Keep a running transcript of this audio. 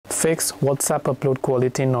Fix WhatsApp upload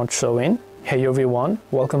quality not showing. Hey everyone,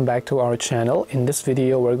 welcome back to our channel. In this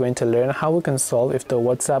video we're going to learn how we can solve if the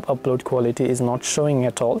WhatsApp upload quality is not showing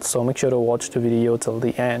at all, so make sure to watch the video till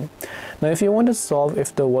the end. Now if you want to solve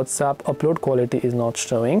if the WhatsApp upload quality is not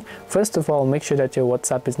showing, first of all make sure that your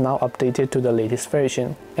WhatsApp is now updated to the latest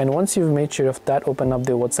version, and once you've made sure of that, open up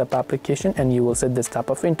the WhatsApp application and you will see this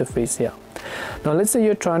type of interface here. Now let's say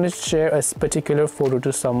you're trying to share a particular photo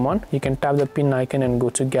to someone. You can tap the pin icon and go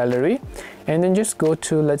to gallery, and then just go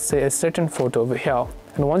to, let's say, a certain photo over here.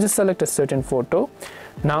 And once you select a certain photo,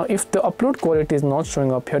 now if the upload quality is not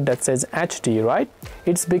showing up here that says HD, right,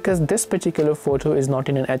 it's because this particular photo is not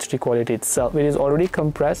in an HD quality itself. It is already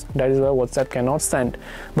compressed. That is why WhatsApp cannot send.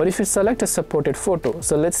 But if you select a supported photo,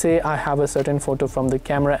 so let's say I have a certain photo from the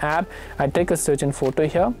camera app, I take a certain photo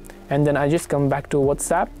here, and then I just come back to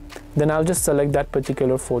WhatsApp, then I'll just select that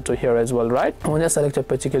particular photo here as well, right? When I select a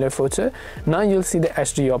particular photo, now you'll see the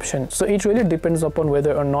HD option. So it really depends upon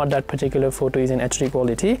whether or not that particular photo is in HD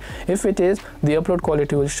quality. If it is, the upload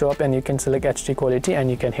quality will show up and you can select HD quality and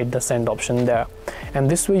you can hit the send option there. And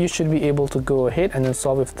this way you should be able to go ahead and then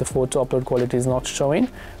solve if the photo upload quality is not showing.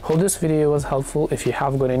 Hope this video was helpful. If you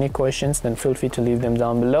have got any questions, then feel free to leave them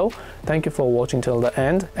down below. Thank you for watching till the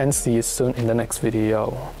end, and see you soon in the next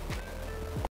video.